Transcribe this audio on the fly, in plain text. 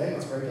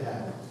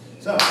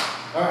So,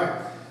 all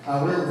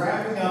right, we're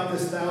wrapping up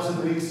this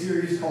 1,000-week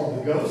series called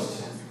The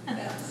Ghost.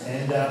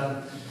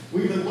 And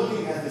we've been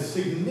looking at the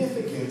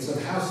significance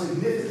of how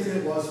significant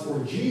it was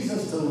for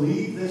Jesus to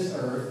leave this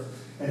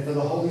earth and for the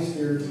Holy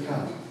Spirit to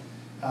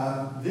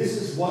come. This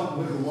is what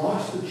would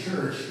launch the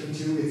church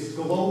into its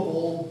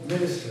global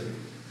ministry.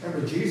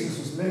 Remember, Jesus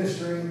was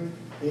ministering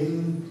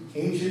in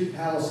ancient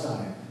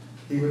Palestine.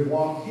 He would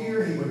walk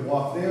here, he would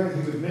walk there,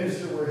 and he would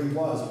minister where he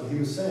was. But he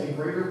was saying,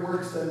 greater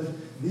works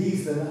than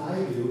these than I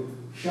do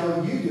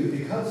shall you do,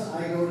 because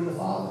I go to the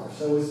Father.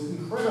 So it's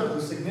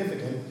incredibly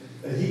significant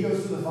that he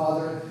goes to the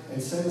Father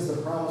and sends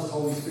the promised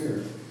Holy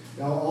Spirit.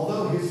 Now,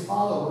 although his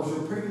followers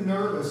were pretty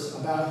nervous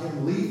about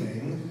him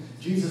leaving,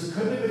 Jesus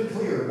couldn't have been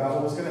clear about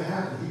what was going to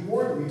happen. He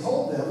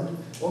told them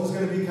what was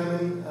going to be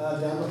coming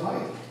down the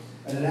pike.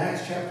 And in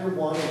Acts chapter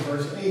 1 and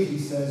verse 8, he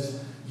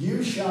says,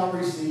 you shall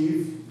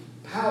receive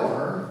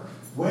power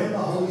when the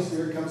Holy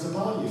Spirit comes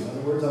upon you. In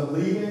other words, I'm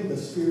leaving, the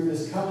Spirit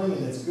is coming,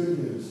 and it's good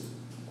news.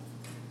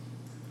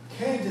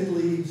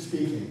 Candidly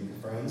speaking,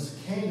 friends,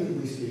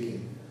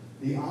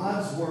 the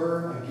odds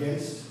were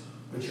against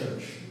the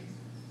church.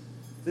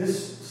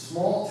 This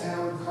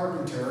small-town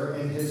carpenter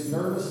and his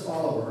nervous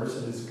followers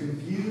and his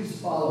confused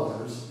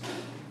followers,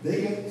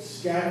 they get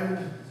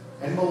scattered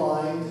and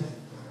maligned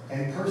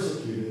and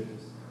persecuted.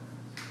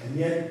 And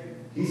yet,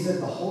 he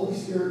said the Holy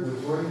Spirit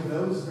would bring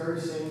those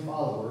very same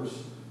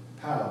followers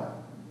power.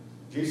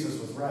 Jesus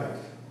was right.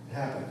 It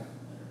happened.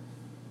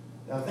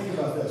 Now think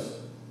about this.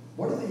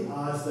 What are the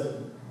odds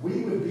that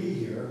we would be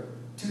here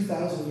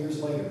 2,000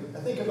 years later? Now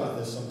think about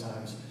this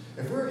sometimes.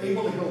 If we're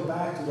able to go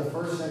back to the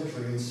first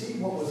century and see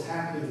what was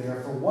happening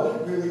there for what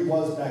it really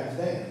was back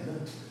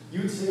then,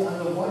 you'd see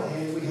on the one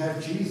hand we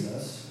have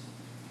Jesus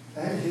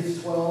and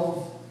his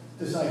 12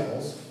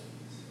 disciples.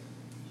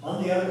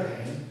 On the other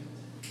hand,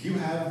 you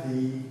have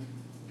the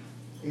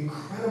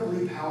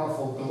incredibly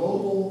powerful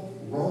global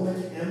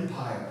Roman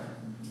Empire,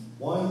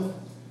 one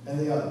and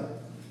the other.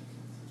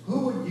 Who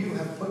would you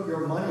have put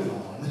your money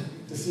on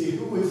to see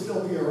who would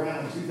still be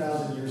around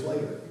 2,000 years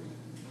later?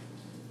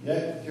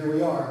 Yet, here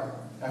we are,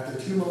 after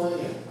 2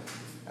 millennia.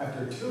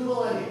 After 2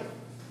 millennia,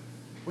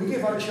 we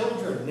give our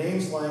children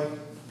names like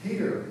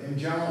Peter and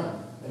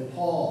John and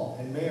Paul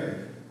and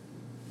Mary.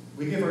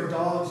 We give our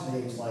dogs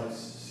names like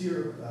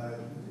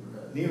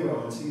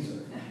Nero and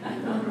Caesar.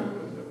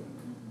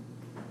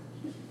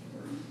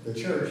 The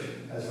church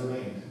has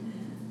remained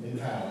in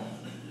power.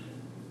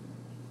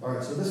 All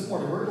right, so this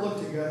morning we're going to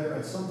look together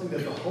at something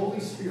that the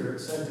Holy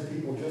Spirit said to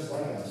people just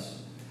like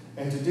us.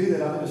 And to do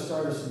that, I'm going to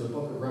start us in the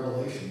book of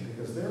Revelation,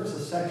 because there is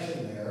a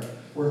section there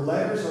where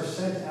letters are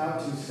sent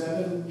out to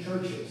 7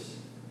 churches.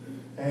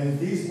 And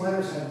these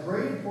letters had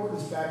great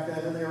importance back then,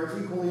 and they are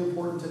equally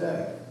important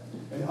today.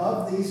 And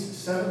of these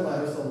 7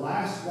 letters, the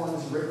last one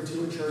is written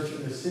to a church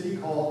in a city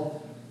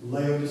called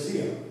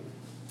Laodicea.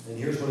 And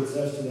here's what it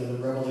says to them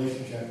in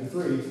Revelation chapter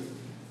 3,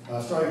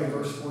 starting in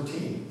verse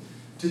 14.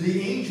 To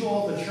the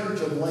angel of the church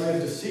of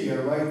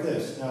Laodicea, write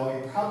this. Now,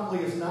 it probably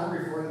is not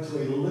referring to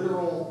a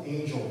literal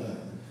angel then.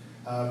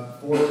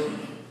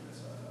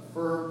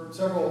 For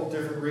several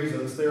different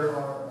reasons.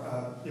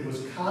 It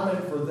was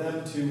common for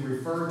them to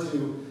refer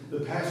to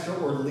the pastor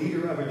or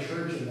leader of a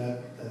church in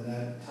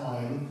that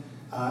time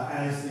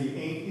as the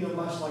angel,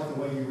 much like the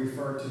way you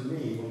refer to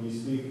me when you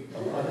speak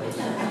of others.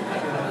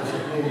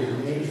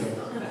 The angel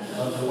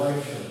of the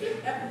white church.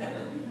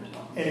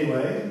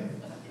 Anyway,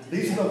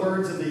 these are the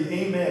words of the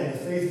Amen, the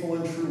faithful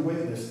and true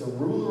witness, the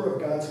ruler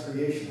of God's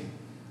creation.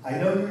 I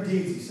know your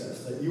deeds, he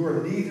says, that you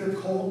are neither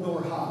cold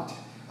nor hot.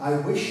 I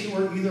wish you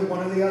were either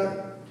one or the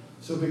other.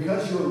 So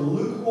because you are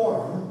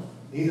lukewarm,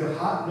 neither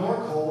hot nor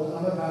cold,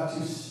 I'm about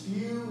to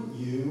spew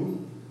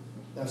you.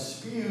 Now,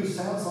 spew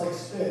sounds like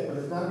spit, but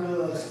it's not really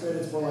like spit,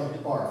 it's more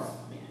like barf.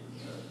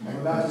 I'm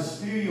about to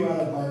spew you out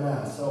of my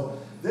mouth. So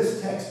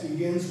this text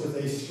begins with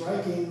a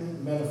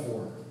striking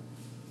metaphor.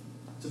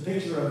 It's a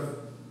picture of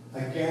a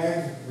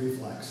gag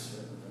reflex.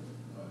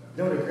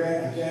 You know what a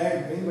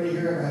gag, anybody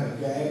here ever have a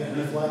gag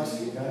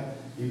reflex? Okay?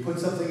 You put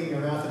something in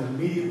your mouth and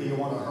immediately you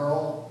want to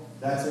hurl.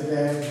 That's a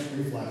gag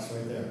reflex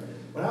right there.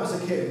 When I was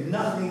a kid,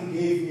 nothing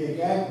gave me a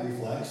gag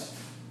reflex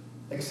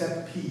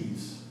except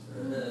peas.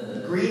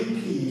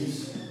 Green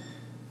peas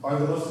are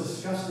the most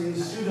disgusting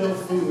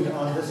pseudo-food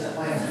on this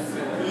planet.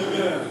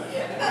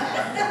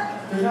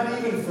 They're not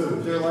even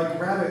food. They're like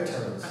rabbit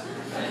turds.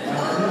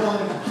 No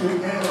one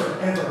should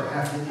ever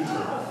have to eat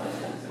them.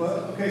 But,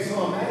 okay,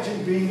 so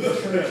imagine being the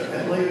church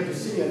at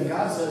Laodicea, and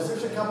God says,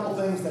 there's a couple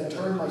things that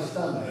turn my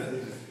stomach.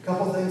 A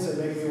couple things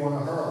that make me want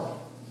to hurl.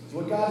 That's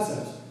what God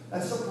says.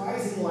 That's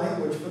surprising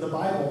language for the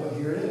Bible, but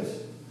here it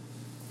is.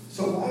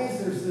 So why is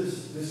there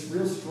this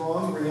real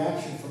strong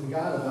reaction from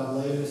God about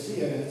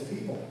Laodicea and its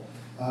people?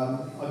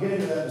 I'll get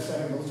into that in a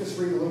second, but let's just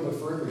read a little bit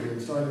further here,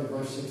 starting at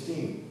verse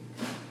 16.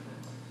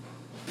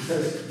 It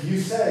says, you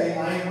say,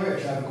 I am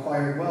rich, I've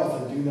acquired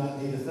wealth, and do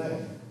not need a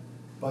thing.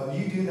 But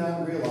you do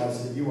not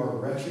realize that you are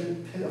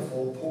wretched,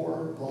 pitiful,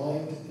 poor,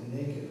 blind, and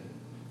naked.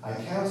 I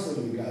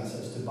counsel you, God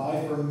says, to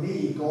buy from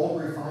me gold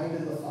refined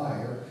in the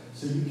fire,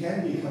 so you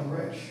can become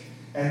rich,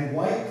 and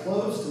white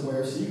clothes to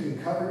wear so you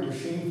can cover your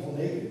shameful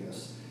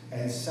nakedness,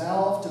 and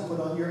salve to put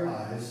on your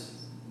eyes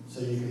so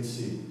you can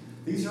see.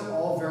 These are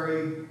all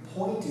very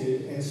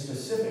pointed and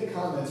specific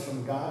comments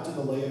from God to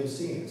the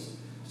Laodiceans.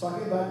 He's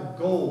talking about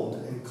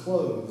gold and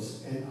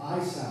clothes and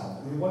eye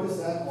salve. I mean, what is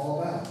that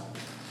all about?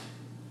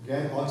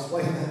 Again, I'll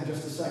explain that in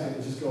just a second.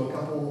 We'll just go a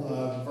couple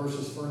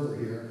verses further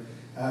here.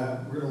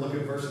 We're going to look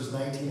at verses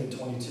 19 and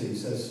 22. It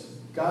says,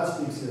 God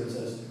speaks here and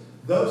says,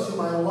 "Those whom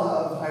I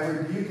love, I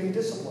rebuke and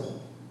discipline.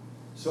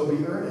 So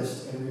be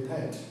earnest and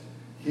repent.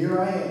 Here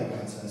I am,"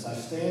 God says. "I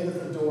stand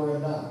at the door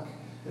and knock.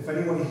 If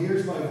anyone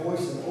hears my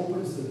voice and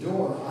opens the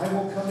door, I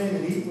will come in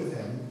and eat with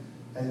him,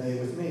 and they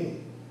with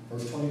me."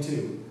 Verse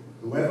 22,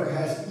 "Whoever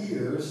has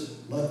ears,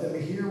 let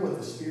them hear what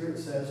the Spirit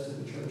says to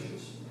the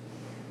churches."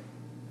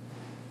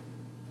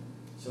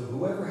 So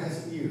whoever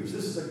has ears,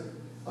 this is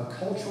a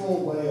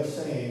cultural way of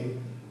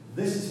saying,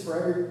 this is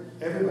for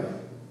everybody.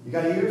 You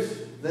got ears?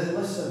 Then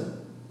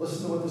listen.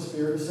 Listen to what the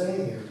Spirit is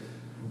saying here.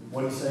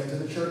 What he's saying to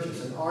the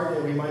churches. In our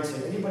day, we might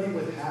say anybody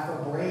with half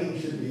a brain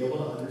should be able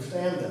to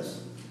understand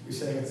this. He's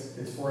saying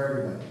it's for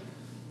everybody.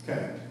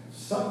 Okay.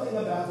 Something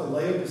about the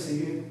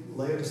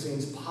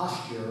Laodiceans'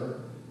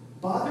 posture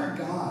bothered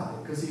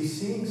God because he's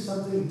seeing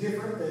something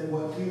different than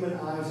what human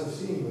eyes have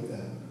seen with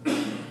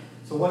them.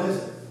 So what is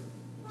it?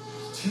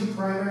 Two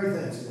primary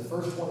things. And the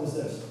first one is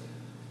this.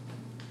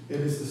 It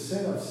is the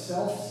sin of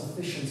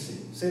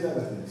self-sufficiency. Say that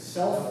with me.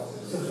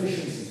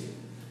 Self-sufficiency.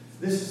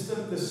 This is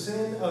the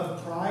sin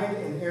of pride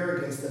and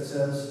arrogance that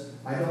says,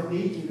 I don't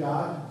need you,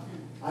 God.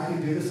 I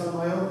can do this on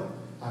my own.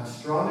 I'm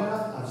strong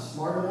enough. I'm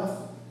smart enough.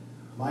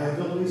 My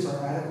abilities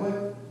are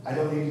adequate. I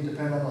don't need to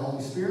depend on the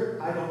Holy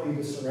Spirit. I don't need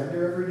to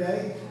surrender every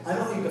day. I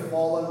don't need to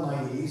fall on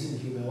my knees in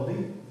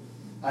humility.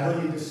 I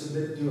don't need to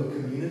submit to a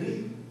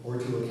community or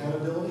to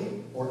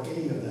accountability or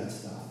any of that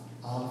stuff.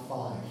 I'm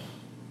fine.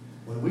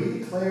 When we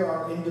declare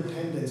our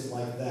independence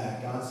like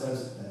that, God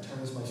says, that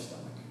turns my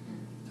stomach.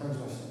 Turns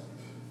my stomach.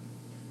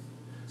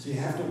 So you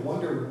have to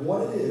wonder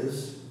what it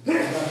is about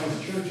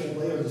this church at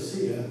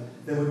Laodicea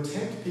that would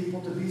tempt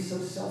people to be so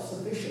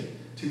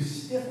self-sufficient, to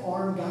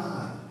stiff-arm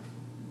God.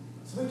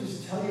 So let me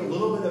just tell you a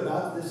little bit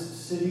about this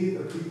city,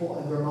 their people,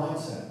 and their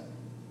mindset.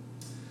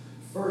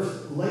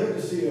 First,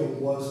 Laodicea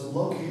was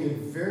located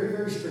very,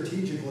 very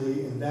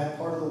strategically in that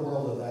part of the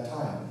world at that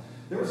time.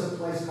 There was a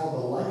place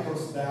called the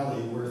Lycos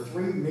Valley where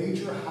three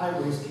major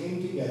highways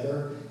came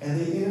together and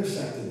they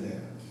intersected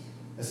there.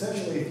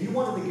 Essentially, if you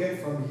wanted to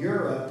get from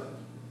Europe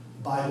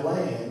by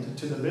land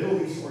to the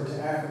Middle East or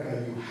to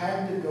Africa, you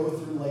had to go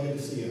through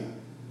Laodicea.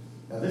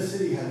 Now, this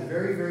city had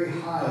very, very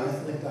high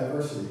ethnic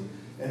diversity.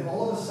 And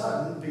all of a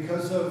sudden,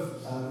 because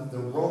of the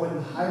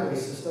Roman highway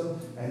system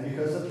and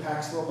because of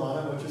Pax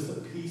Romana, which is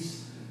the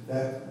peace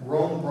that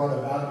Rome brought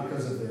about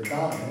because of their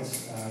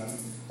dominance,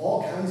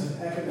 all kinds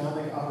of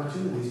economic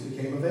opportunities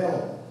became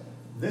available.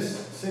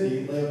 This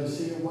city,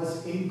 Laodicea,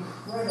 was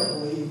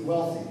incredibly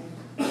wealthy.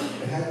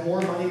 It had more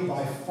money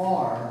by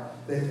far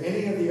than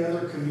any of the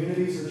other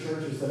communities or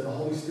churches that the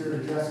Holy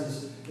Spirit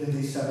addresses in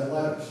these 7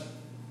 letters.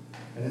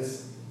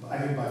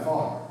 And by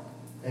far.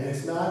 And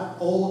it's not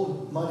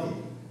old money.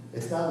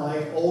 It's not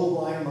like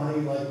old line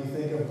money like we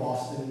think of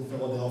Boston and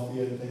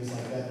Philadelphia and things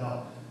like that.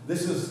 No,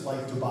 this is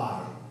like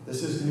Dubai.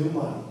 This is new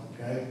money,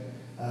 okay?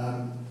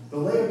 The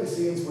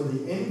Laodiceans were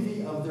the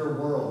envy of their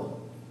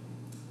world.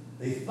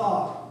 They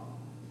thought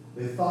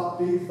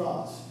big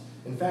thoughts.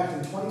 In fact,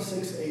 in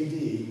 26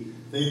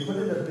 AD, they put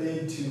in a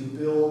bid to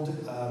build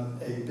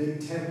a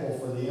big temple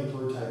for the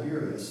Emperor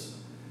Tiberius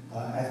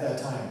at that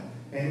time.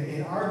 And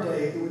in our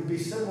day, it would be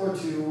similar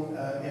to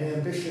an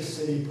ambitious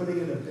city putting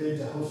in a bid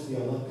to host the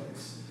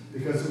Olympics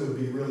because it would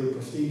be really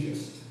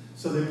prestigious.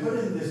 So they put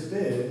in this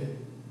bid,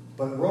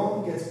 but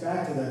Rome gets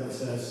back to them and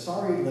says,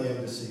 sorry,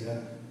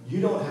 Laodicea,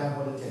 you don't have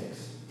what it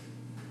takes.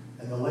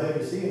 And the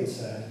Laodiceans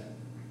said,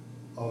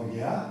 oh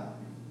yeah?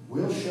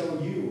 We'll show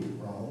you,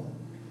 Rome.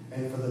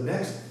 And for the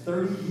next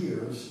 30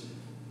 years,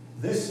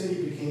 this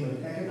city became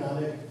an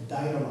economic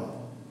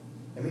dynamo.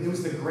 I mean, it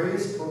was the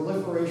greatest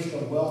proliferation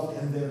of wealth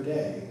in their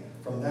day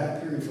from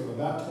that period, from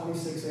about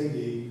 26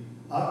 AD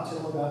up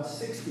till about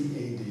 60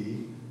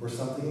 AD, where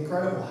something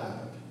incredible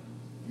happened.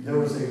 There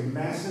was a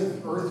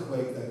massive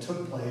earthquake that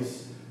took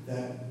place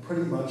that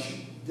pretty much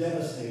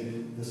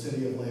devastated the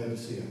city of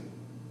Laodicea.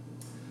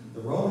 The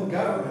Roman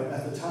government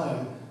at the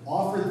time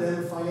offered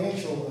them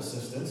financial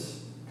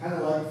assistance, kind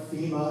of like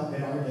FEMA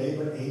in our day,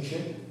 but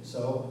ancient,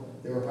 so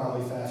they were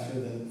probably faster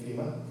than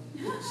FEMA.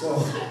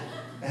 So,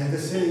 and the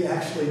city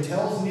actually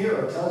tells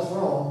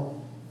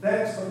Rome,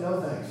 thanks, but no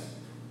thanks.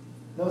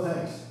 No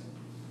thanks.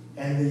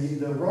 And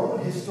the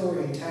Roman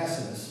historian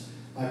Tacitus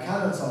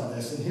comments on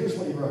this, and here's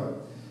what he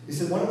wrote. He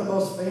said, one of the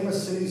most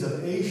famous cities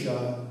of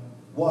Asia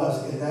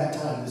was, in that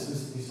time,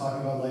 he's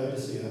talking about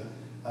Laodicea,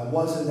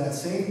 was in that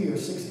same year,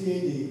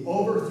 60 AD,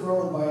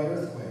 overthrown by an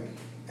earthquake,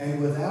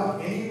 and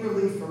without any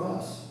relief from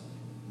us,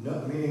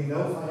 meaning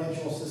no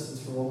financial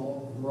assistance from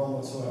Rome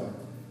whatsoever.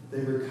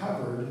 They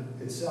recovered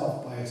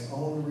itself by its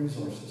own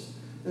resources.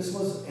 This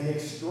was an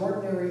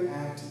extraordinary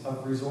act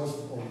of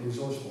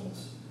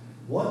resourcefulness.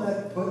 one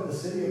that put the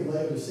city of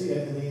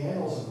Laodicea in the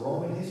annals of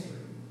Roman history.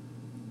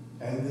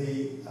 And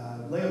the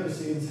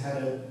Laodiceans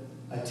had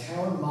a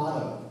town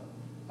motto,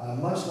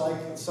 much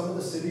like some of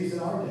the cities in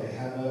our day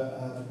have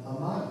a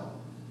motto.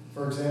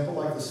 For example,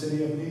 like the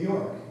city of New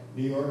York.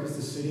 New York is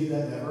the city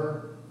that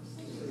never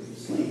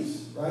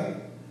sleeps, right?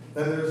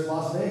 Then there's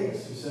Las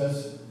Vegas, who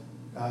says,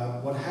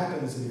 what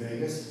happens in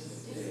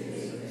Vegas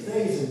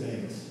stays in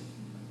Vegas.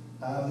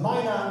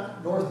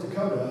 Minot, North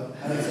Dakota,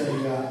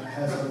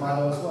 has a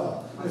motto as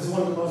well. This is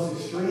one of the most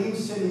extreme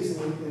cities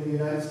in the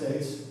United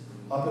States,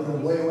 up in the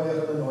way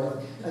up in the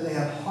north, and they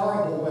have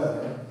horrible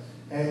weather.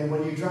 And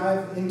when you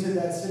drive into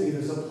that city,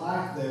 there's a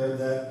plaque there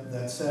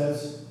that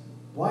says,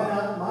 "Why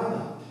not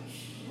Minot?"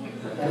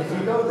 And if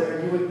you go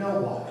there, you would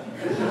know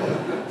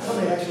why.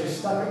 Somebody actually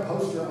stuck a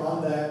poster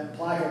on that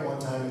plaque at one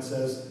time that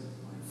says,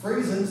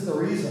 "Freezing's the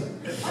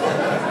reason."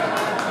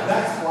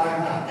 That's why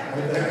not,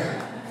 right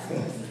there.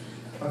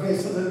 Okay,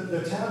 so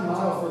the town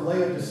motto for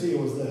Laodicea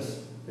was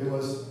this. It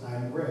was,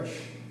 "I'm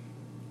rich.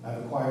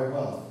 I've acquired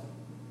wealth.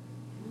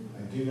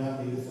 I do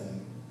not need a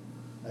thing."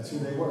 That's who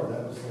they were.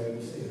 That was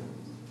Laodicea.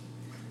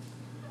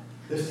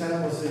 This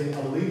town was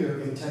a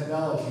leader in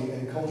technology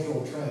and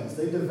cultural trends.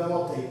 They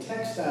developed a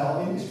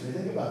textile industry.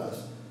 Think about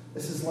this.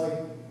 This is like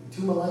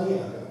 2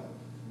 millennia ago.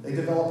 They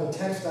developed a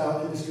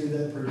textile industry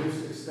that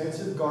produced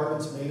expensive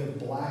garments made of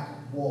black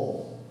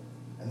wool.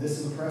 And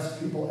this impressed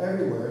people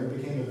everywhere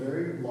and became a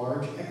very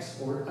large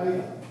export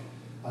item.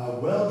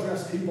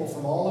 Well-dressed people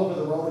from all over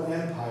the Roman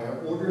Empire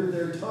ordered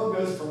their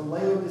togas from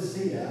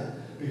Laodicea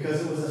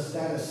because it was a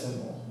status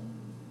symbol.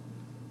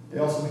 They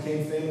also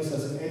became famous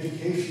as an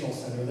educational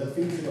center that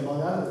featured,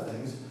 among other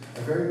things, a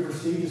very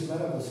prestigious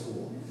medical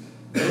school.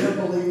 They are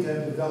believed to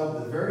have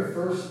developed the very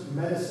first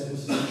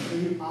medicines to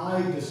treat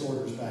eye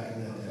disorders back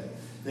in that day.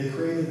 They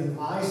created an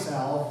eye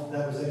salve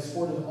that was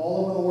exported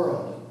all over the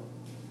world.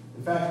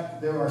 In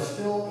fact, there are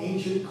still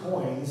ancient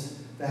coins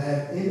that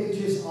have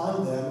images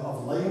on them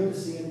of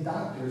Laodicean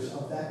doctors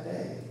of that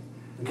day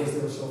because they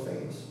were so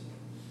famous.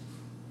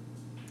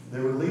 They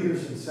were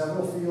leaders in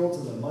several fields,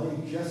 and the money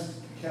just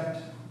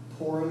kept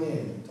pouring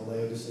in to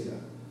Laodicea.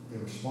 They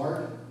were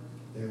smart,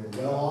 they were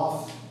well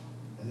off,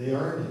 and they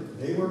earned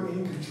it. They were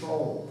in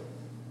control.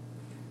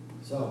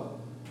 So,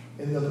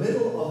 in the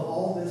middle of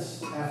all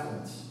this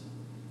affluence,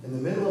 in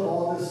the middle of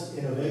all this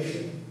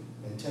innovation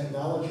and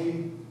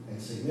technology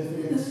and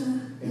significance,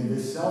 in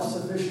this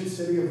self-sufficient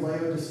city of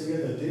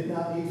Laodicea that did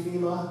not need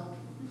FEMA,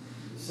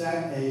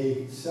 sat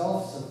a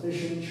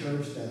self-sufficient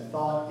church that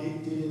thought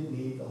it didn't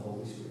need the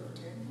Holy Spirit.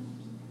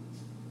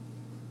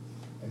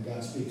 And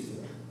God speaks to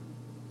them.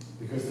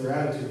 Because their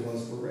attitude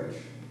was, "We're rich.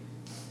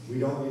 We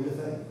don't need a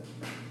thing."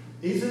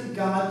 Isn't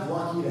God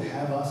lucky to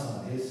have us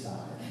on his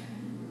side?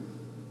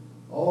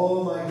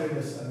 Oh my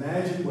goodness,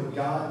 imagine what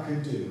God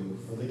could do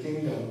for the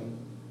kingdom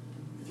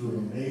through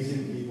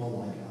amazing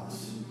people like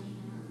us.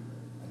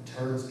 It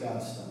turns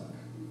God's stomach.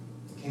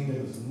 The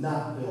kingdom is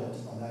not built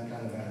on that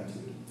kind of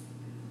attitude.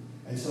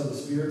 And so the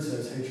Spirit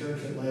says, "Hey,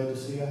 church at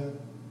Laodicea,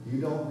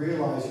 you don't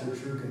realize your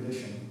true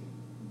condition."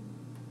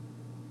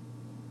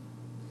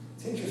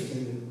 It's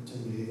interesting to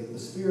me that the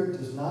Spirit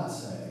does not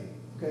say,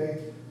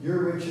 okay,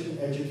 you're rich and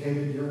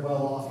educated, you're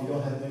well off, you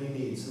don't have many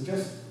needs. So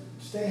just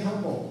stay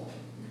humble.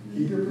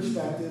 Keep your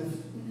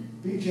perspective.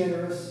 Be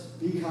generous.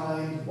 Be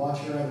kind.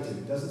 Watch your attitude.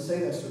 It doesn't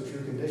say that's your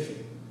true condition.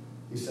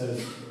 He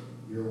says,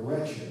 you're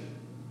wretched,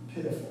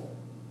 pitiful,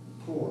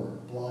 poor,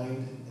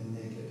 blind, and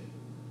naked.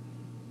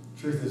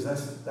 Truth is,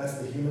 that's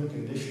the human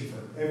condition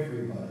for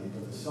everybody,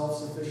 but the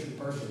self-sufficient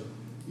person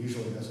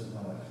usually doesn't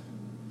know it.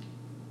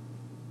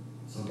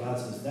 So God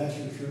says, that's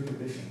your true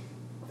condition.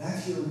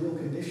 That's your real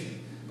condition.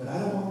 But I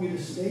don't want you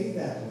to stay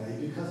that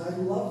way because I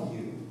love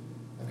you.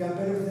 I've got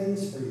better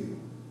things for you.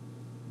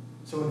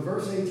 So in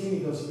verse 18, he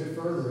goes a bit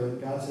further, and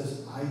God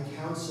says, I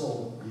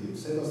counsel you.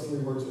 Say those 3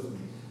 words with me.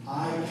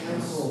 I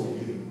counsel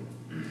you.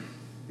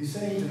 He's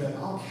saying to them,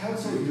 I'll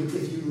counsel you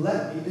if you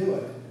let me do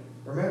it.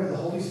 Remember, the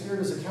Holy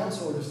Spirit is a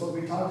counselor, just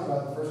like we talked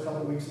about in the first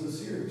couple of weeks of the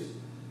series.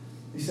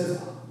 He says,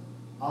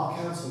 I'll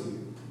counsel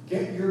you.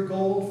 Get your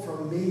gold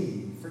from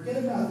me.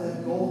 Forget about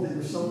that gold that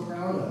you're so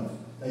proud of,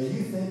 that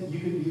you think you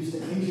can use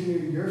to engineer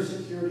your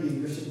security and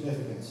your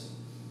significance.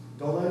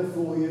 Don't let it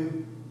fool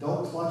you.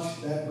 Don't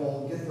clutch that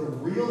gold. Get the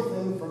real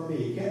thing from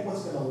me. Get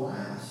what's going to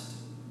last,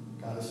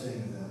 God is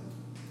saying to them.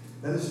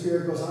 Then the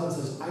Spirit goes on and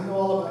says, I know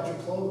all about your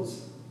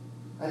clothes.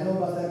 I know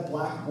about that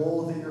black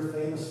wool that you're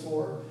famous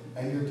for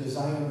and your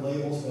designer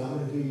labels, but I'm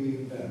going to do you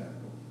even better.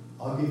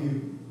 I'll give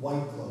you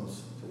white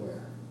clothes to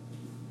wear.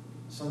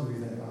 Some of you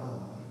think,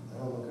 oh, I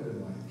don't look good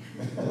in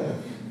white.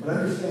 But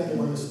understand that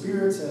when the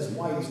Spirit says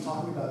white, he's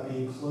talking about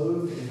being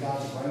clothed in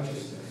God's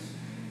righteousness.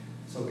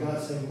 So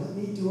God's saying, let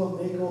me do a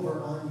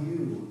makeover on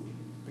you.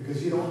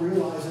 Because you don't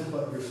realize it,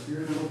 but your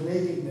spiritual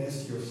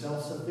nakedness, your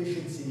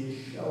self-sufficiency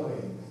is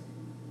showing.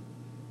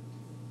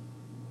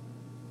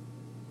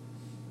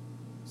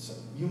 So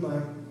you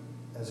might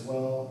as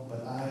well,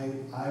 but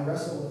I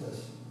wrestle with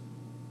this.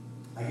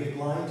 I get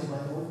blind to my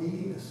own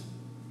neediness.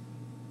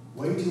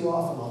 Way too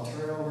often I'll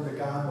turn over to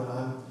God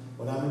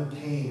when I'm in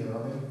pain or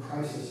I'm in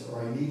crisis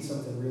or I need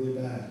something really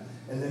bad.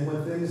 And then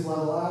when things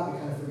level out, we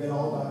kind of forget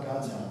all about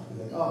God's help. We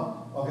think,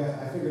 oh, okay,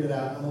 I figured it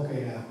out. I'm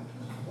okay now.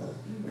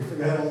 We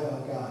forget all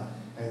about God.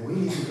 And we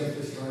need to get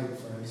this right,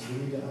 friends. We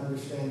need to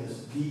understand this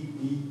deep,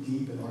 deep,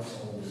 deep in our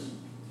souls.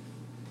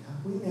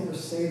 We never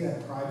say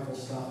that prideful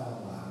stuff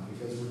out loud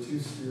because we're too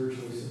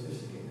spiritually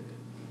sophisticated.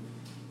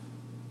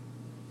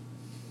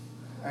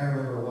 I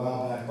remember a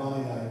while back,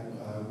 Bonnie and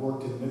I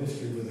worked in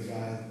ministry with a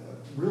guy,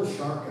 a real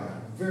sharp guy,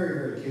 very,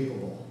 very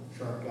capable,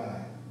 sharp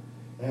guy.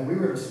 And we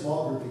were in a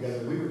small group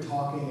together. We were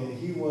talking, and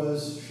he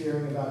was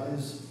sharing about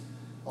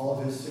all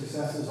of his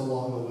successes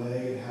along the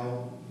way, and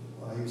how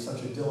he was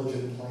such a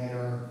diligent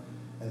planner,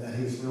 and that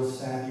he was real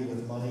savvy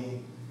with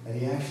money. And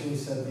he actually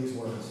said these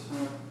words: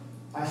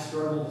 I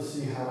struggle to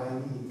see how I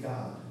need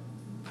God.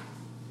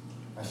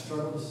 I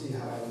struggle to see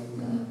how I need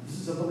God.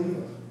 This is a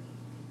believer.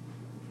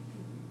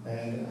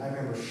 And I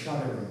remember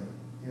shuddering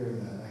hearing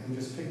that. I can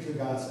just picture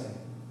God saying,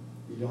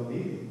 you don't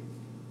need me.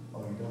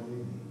 Oh, you don't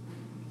need me.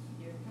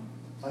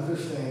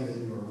 Understand that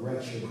you are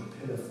wretched,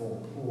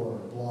 pitiful, poor,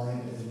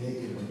 blind, and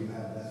naked when you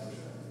have that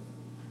perspective.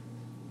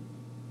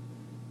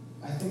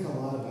 I think a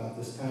lot about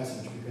this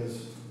passage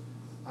because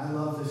I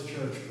love this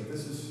church, but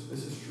this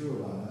is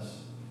true about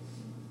us.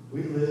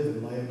 We live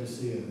in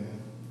Laodicea,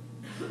 man.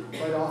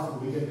 Quite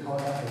often we get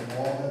caught up in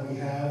all that we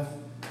have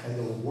and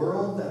the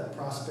world that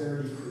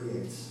prosperity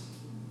creates.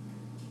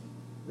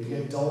 We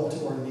get dull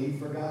to our need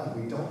for God.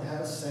 We don't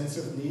have a sense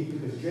of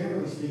need because,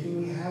 generally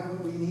speaking, we have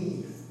what we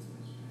need.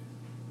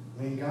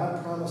 I mean,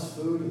 God promised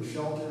food and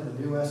shelter and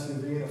a new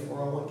SUV and a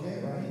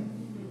 401k, right?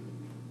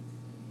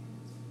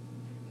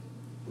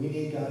 We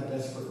need God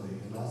desperately,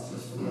 and let's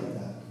just forget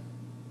that.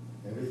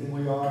 Everything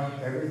we are,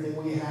 everything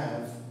we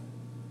have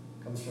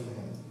comes from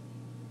Him.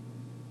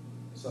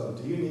 So,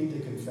 do you need to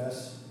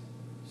confess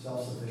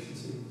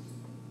self-sufficiency?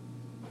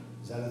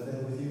 Is that a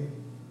thing with you?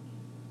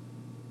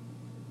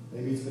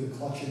 Maybe it's been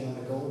clutching on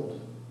the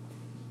gold.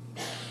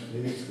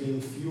 Maybe it's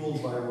being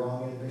fueled by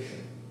wrong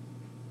ambition.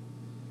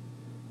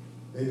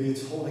 Maybe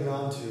it's holding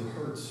on to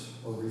hurts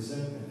or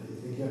resentment that you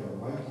think you have a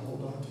right to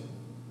hold on to.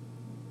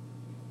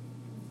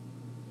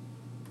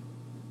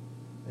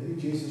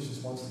 Maybe Jesus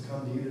just wants to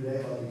come to you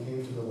today like He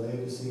came to the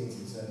Laodiceans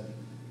and said,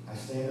 I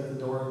stand at the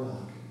door and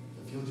knock.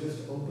 If you'll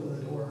just open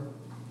the door,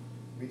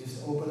 if you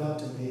just open up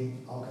to me,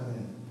 I'll come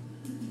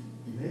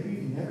in. Maybe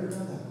you've never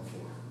done that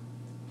before.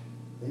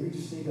 Maybe you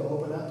just need to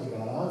open up to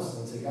God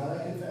honestly and say, God,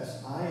 I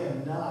confess, I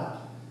am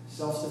not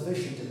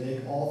self-sufficient to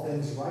make all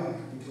things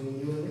right between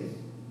you and me.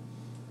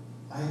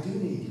 I do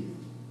need you.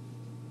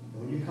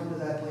 And when you come to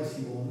that place,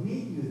 He will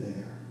meet you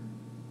there.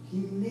 He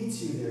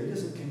meets you there. He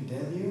doesn't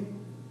condemn you.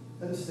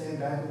 He doesn't stand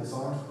back with His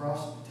arms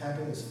crossed,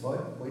 tapping His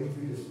foot, waiting for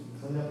you to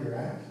clean up your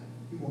act.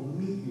 He will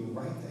meet you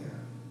right there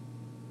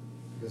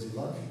because He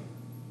loves you.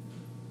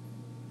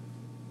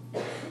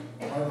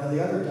 All right, now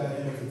the other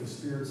dynamic that the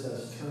Spirit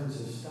says turns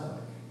His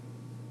stomach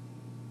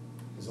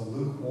is a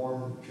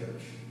lukewarm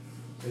church.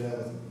 Say that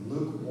with me.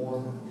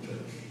 Lukewarm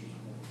church.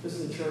 This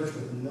is a church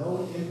with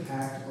no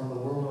impact on the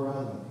world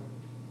around them.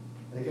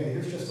 And again,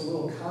 here's just a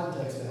little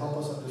context to help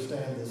us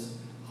understand this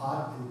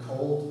hot and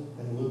cold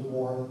and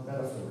lukewarm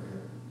metaphor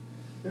here.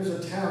 There's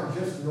a town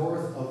just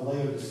north of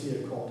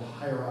Laodicea called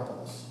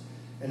Hierapolis.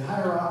 And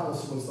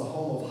Hierapolis was the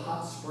home of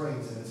hot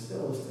springs, and it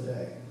still is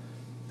today.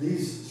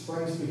 These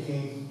springs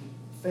became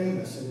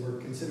famous and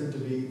were considered to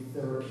be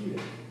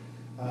therapeutic.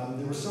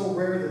 They were so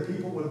rare that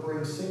people would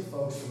bring sick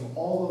folks from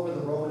all over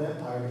the Roman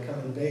Empire to come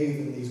and bathe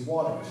in these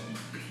waters.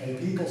 And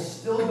people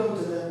still go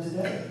to them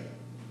today.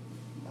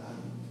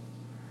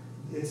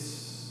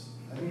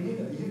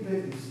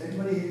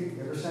 Anybody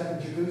ever sat in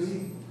a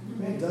jacuzzi?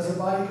 Man, it does a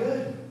body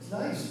good. It's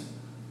nice.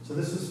 So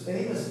this was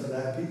famous for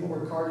that. People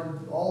were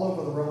carted all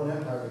over the Roman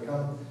Empire to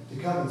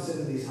come and sit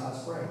in these hot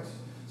springs.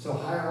 So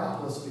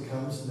Hierapolis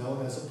becomes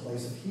known as a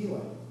place of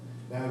healing.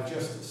 Now,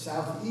 just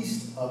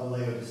southeast of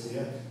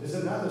Laodicea is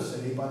another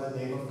city by the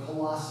name of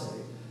Colossae.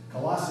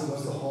 Colossae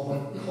was the home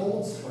of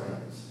cold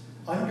springs,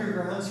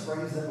 underground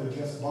springs that would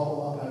just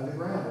bubble up out of the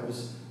ground. It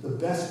was the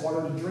best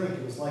water to drink.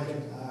 It was like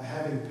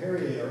having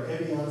Perrier or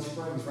Evian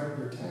Springs right in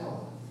your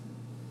town.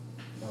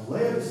 Now,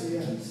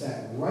 Laodicea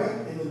sat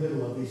right in the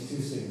middle of these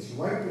two cities,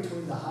 right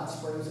between the hot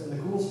springs and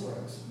the cool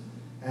springs.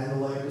 And the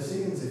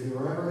Laodiceans, if you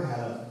remember, had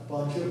a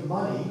bunch of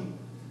money,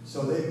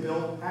 so they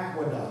built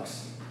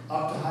aqueducts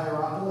up to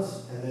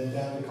Hierapolis and then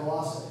down to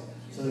Colossae,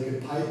 so they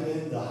could pipe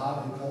in the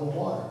hot and cold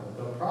water.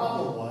 But the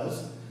problem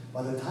was,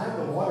 by the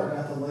time the water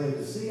got to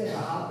Laodicea, the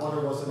hot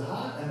water wasn't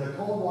hot and the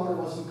cold water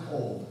wasn't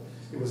cold.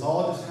 It was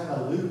all just kind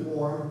of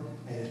lukewarm,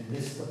 and it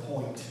missed the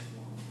point.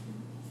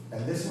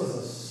 And this was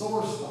a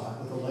sore spot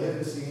with the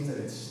Laodiceans, and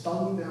it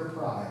stung their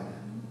pride.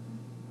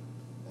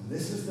 And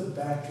this is the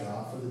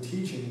backdrop for the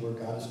teaching where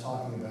God is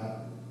talking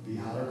about be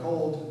hot or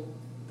cold,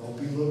 don't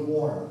be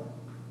lukewarm.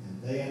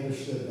 And they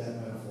understood that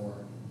metaphor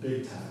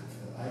big time.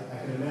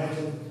 I can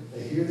imagine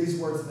they hear these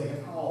words and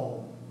they go,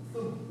 oh,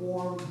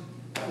 lukewarm,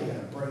 how are you going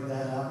to bring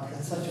that up?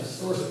 That's such a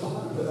sore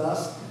spot with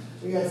us.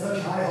 We had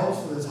such high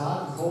hopes for this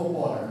hot and cold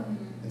water.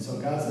 And so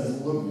God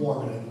says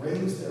lukewarm, and it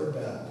rings their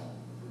bell.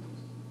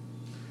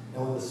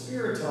 Now, when the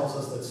Spirit tells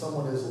us that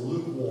someone is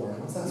lukewarm,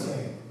 what's that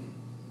saying?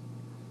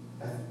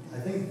 I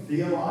think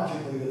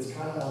theologically that's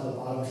kind of on the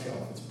bottom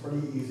shelf. It's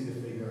pretty easy to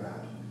figure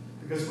out.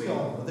 Because we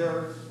all know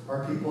there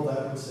are people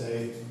that would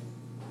say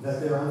that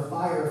they're on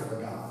fire for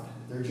God.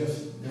 They're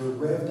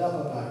revved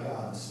up about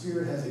God. The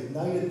Spirit has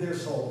ignited their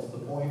soul to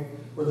the point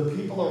where the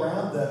people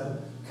around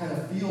them kind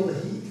of feel the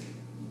heat.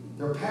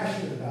 They're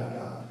passionate about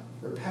God.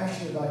 They're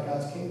passionate about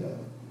God's kingdom.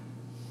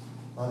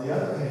 On the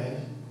other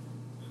hand,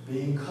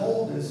 being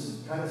cold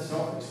is kind of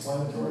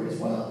self-explanatory as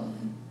well.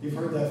 You've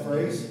heard that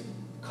phrase,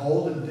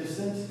 cold and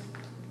distant.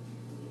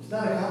 It's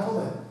not a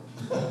compliment.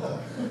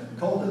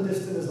 Cold and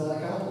distant is not a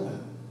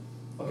compliment.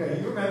 Okay,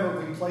 you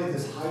remember we played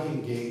this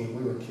hiding game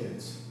when we were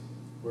kids,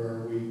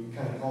 where we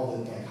kind of called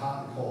it like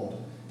hot and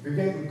cold. If you're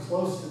getting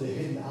close to the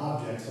hidden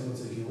object, someone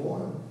says you're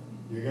warm.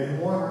 You're getting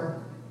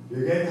warmer.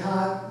 You're getting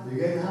hot. You're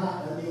getting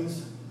hot. That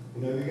means,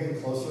 you're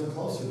getting closer and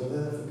closer. But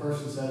then if the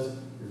person says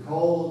you're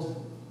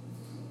cold,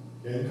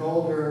 getting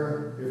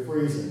colder, you're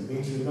freezing, it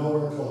means you're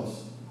nowhere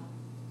close.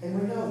 And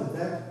we know that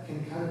that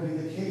can kind of be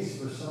the case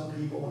for some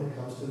people when it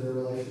comes to their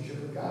relationship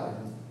with God,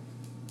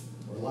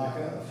 or lack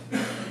of.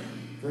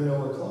 They're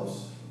nowhere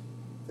close.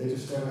 They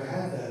just never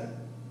had that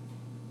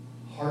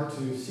heart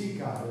to seek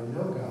God or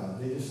know God.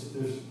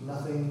 There's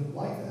nothing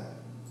like that.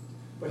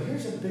 But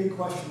here's a big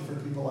question for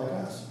people like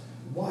us.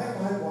 Why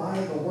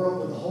in the world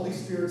would the Holy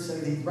Spirit say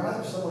that he'd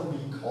rather someone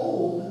be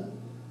cold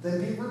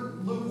than be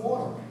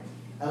lukewarm?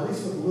 At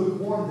least with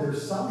lukewarm,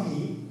 there's some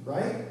heat,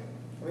 right?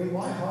 I mean,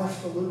 why hush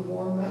the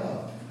lukewarm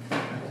meadow?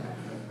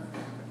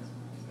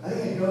 I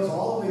think it goes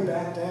all the way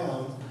back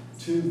down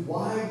to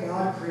why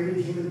God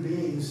created human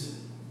beings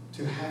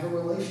to have a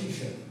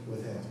relationship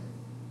with him.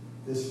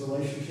 This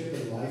relationship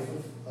and life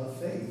of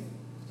faith.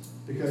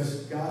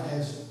 Because God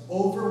has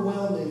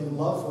overwhelming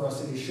love for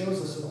us, and he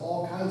shows us in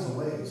all kinds of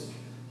ways.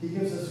 He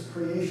gives us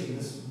creation,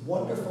 this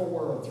wonderful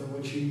world through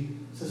which he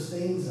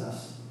sustains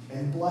us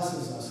and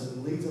blesses us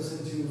and leads us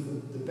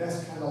into the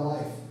best kind of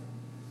life.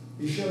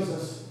 He shows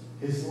us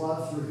his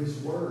love through his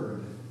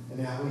word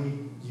and how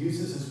he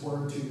uses his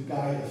word to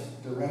guide us,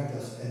 direct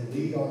us, and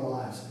lead our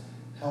lives.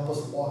 Help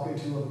us walk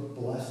into a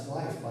blessed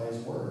life by his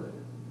word.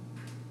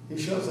 He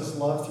shows us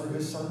love through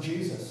his son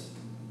Jesus,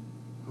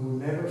 who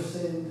never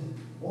sinned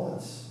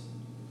once.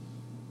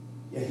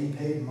 Yet he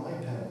paid my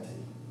penalty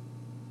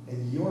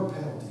and your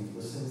penalty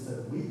for the sins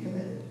that we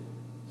committed.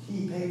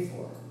 He paid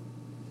for.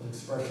 An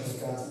expression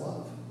of God's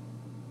love.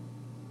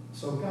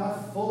 So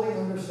God fully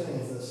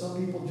understands that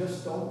some people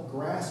just don't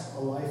grasp a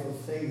life of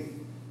faith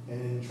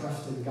and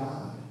trust in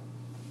God.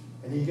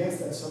 And he gets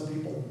that some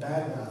people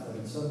badmouth him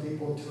and some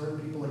people turn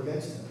people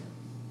against him.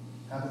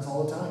 Happens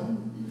all the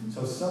time.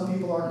 So some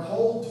people are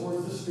cold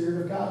towards the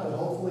Spirit of God, but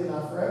hopefully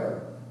not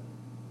forever.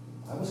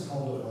 I was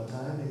cold at one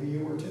time, maybe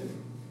you were too.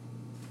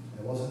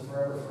 It wasn't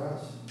forever for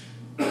us.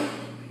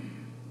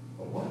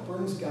 But what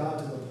brings God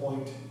to the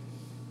point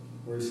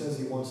where he says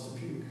he wants to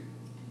puke?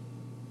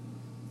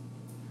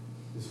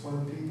 Is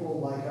when people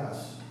like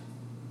us,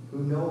 who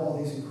know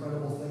all these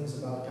incredible things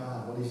about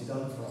God, what he's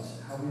done for us,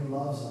 how he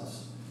loves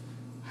us,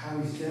 how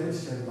he's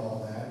demonstrated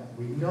all that,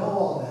 we know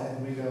all that,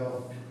 and we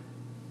go,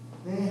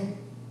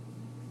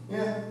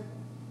 yeah,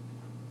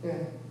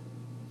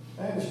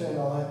 I understand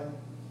all that.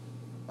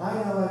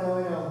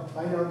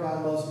 I know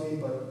God loves me,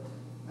 but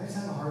I just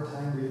have a hard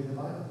time reading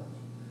the Bible.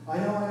 I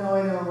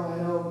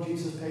know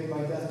Jesus paid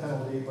my death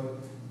penalty, but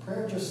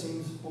prayer just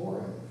seems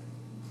boring.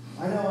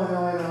 I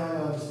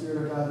know the Spirit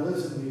of God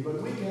lives in me,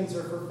 but weekends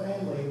are for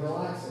family and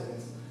relaxing.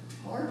 It's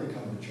hard to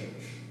come to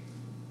church.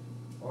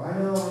 Or I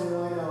know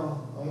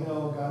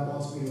God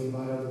wants me to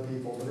invite other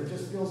people, but it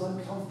just feels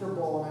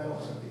uncomfortable, and I don't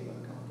want to be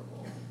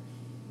uncomfortable.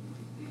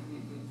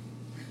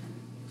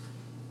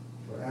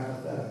 We're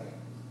apathetic,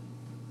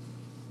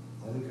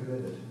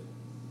 uncommitted,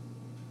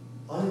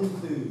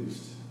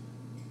 unenthused,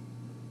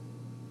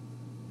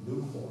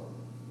 lukewarm.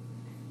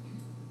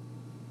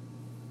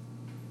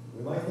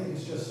 We might think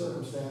it's just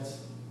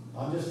circumstance.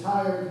 I'm just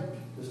tired.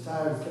 It's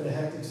been a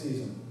hectic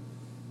season.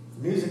 If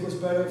the music was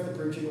better, if the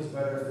preaching was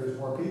better, if there's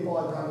more people,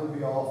 I'd probably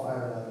be all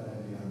fired up and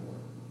I'd be on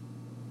board.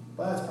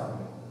 But that's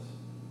probably all it is.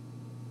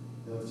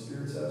 You know what the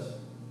Spirit says?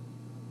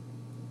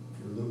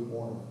 You're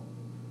lukewarm.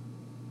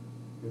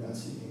 You're not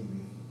seeking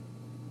me.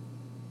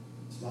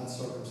 It's not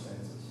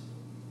circumstances.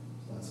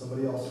 It's not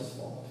somebody else's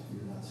fault.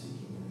 You're not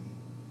seeking me.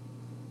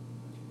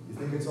 You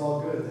think it's all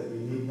good, that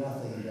you need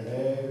nothing, you got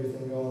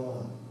everything going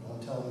on. I'm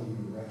telling you,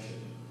 you're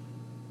wretched,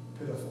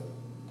 pitiful,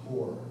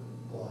 poor,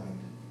 blind,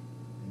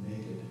 and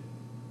naked,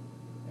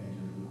 and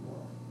you're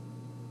lukewarm.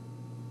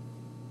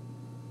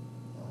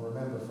 Now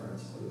remember,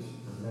 friends, please,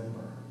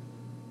 remember,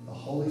 the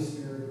Holy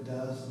Spirit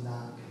does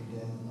not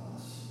condemn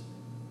us.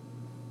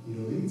 He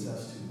leads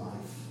us to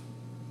life.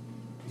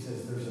 He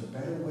says, there's a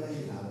better way,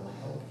 and I will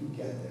help you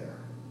get there.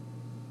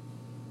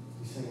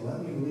 He's saying,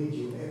 let me lead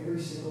you every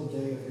single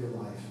day of your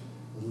life.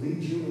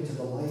 Lead you into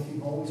the life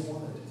you've always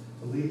wanted.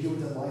 To lead you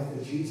into the life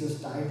that Jesus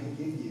died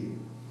to give you.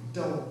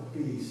 Don't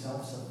be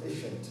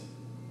self-sufficient.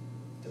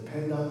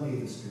 Depend on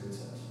me, the Spirit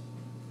says.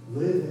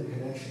 Live in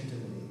connection to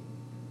me,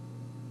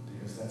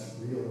 because that's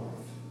real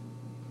life.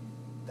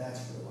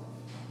 That's real life.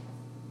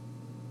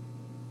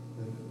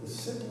 The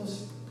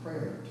simplest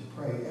prayer to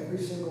pray every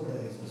single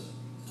day is this: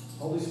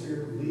 Holy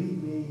Spirit,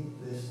 lead me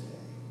this day.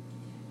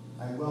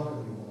 I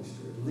welcome you, Holy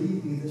Spirit.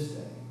 Lead me this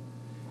day.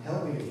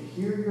 Help me to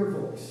hear your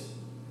voice,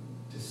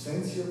 to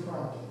sense your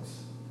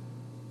promptings,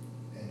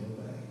 and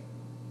obey.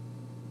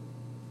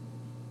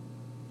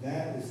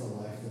 That is the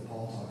life that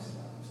Paul talks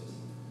about. He says,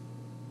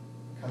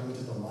 come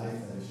into the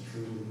life that is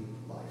truly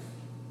life.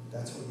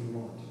 That's what you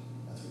want.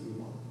 That's what you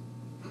want.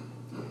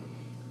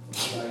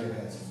 Let's bow your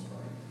heads and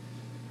pray.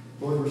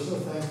 Lord, we're so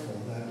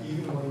thankful that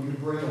even when you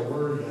bring a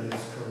word that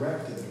is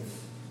corrective,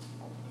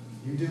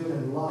 you do it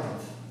in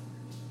love.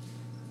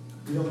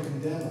 You don't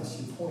condemn us.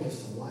 You point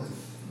us to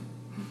life.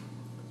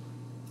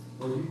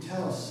 Lord, you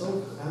tell us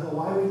so, I don't know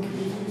why we get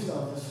confused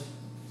on this.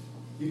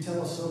 You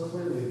tell us so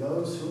clearly,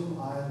 those whom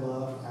I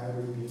love, I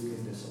rebuke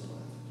and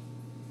discipline.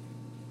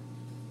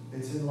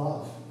 It's in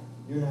love.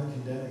 You're not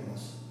condemning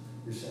us.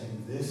 You're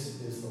saying, this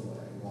is the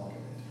way, walk in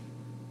it.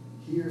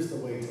 Here's the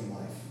way to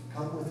life.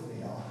 Come with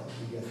me, I'll help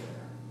you get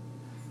there.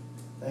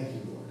 Thank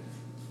you, Lord,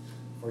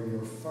 for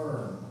your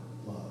firm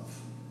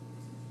love.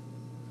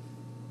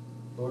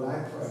 Lord,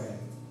 I pray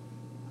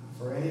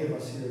for any of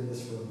us here in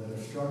this room that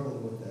are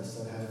struggling with this,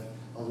 that have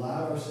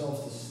allowed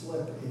ourselves to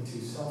slip into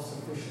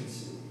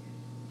self-sufficiency,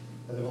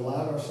 that have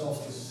allowed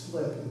ourselves to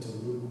slip into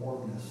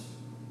lukewarmness.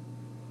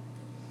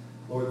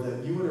 Lord,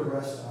 that you would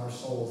arrest our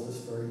souls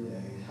this very day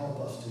and help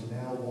us to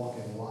now walk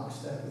in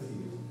lockstep with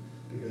you,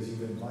 because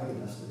you've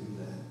invited us to do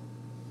that.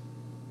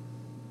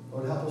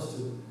 Lord, help us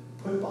to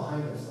put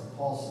behind us, like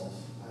Paul says,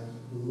 I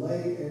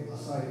lay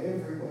aside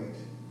every weight.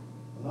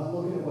 I'm not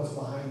looking at what's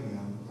behind me.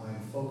 I'm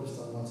focused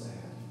on what's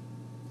ahead.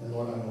 And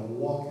Lord, I'm going to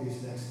walk these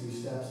next few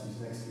steps,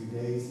 these next few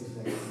days, these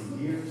next few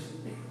years,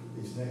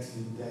 these next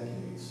few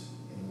decades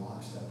in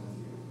lockstep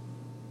with you.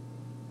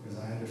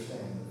 Because I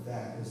understand that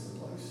that is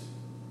the place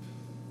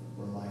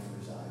where life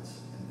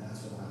resides, and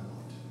that's what I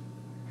want.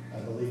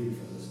 I believe you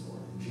for this,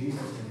 Lord. In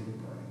Jesus' name we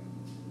pray.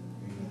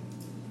 Amen.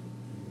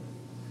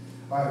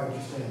 All right, would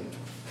you stand?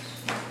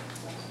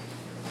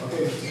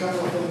 Okay, just a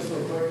couple of things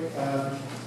real quick.